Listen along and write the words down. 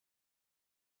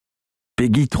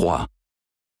PEGI 3.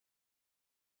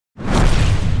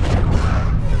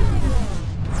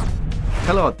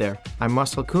 Hello out there, I'm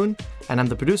Marcel Kuhn and I'm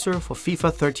the producer for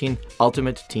FIFA 13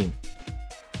 Ultimate Team.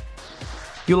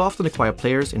 You'll often acquire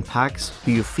players in packs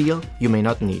who you feel you may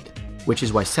not need, which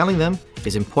is why selling them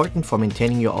is important for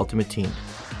maintaining your Ultimate Team.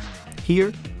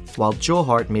 Here, while Joe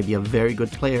Hart may be a very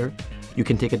good player, you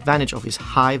can take advantage of his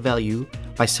high value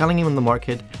by selling him on the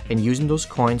market and using those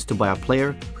coins to buy a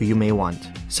player who you may want.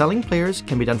 Selling players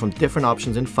can be done from different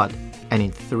options in FUT and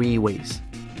in 3 ways.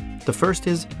 The first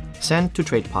is send to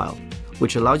trade pile,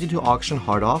 which allows you to auction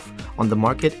Hart off on the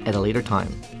market at a later time.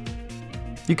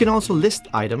 You can also list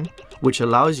item, which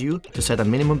allows you to set a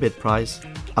minimum bid price,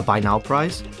 a buy now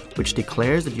price, which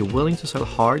declares that you're willing to sell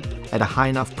Hart at a high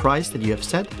enough price that you have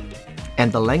set,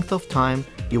 and the length of time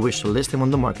you wish to list him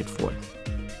on the market for.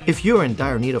 If you are in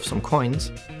dire need of some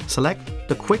coins, select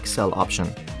the quick sell option,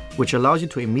 which allows you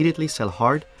to immediately sell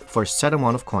Hart for a set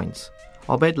amount of coins,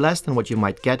 albeit less than what you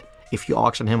might get if you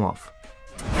auction him off.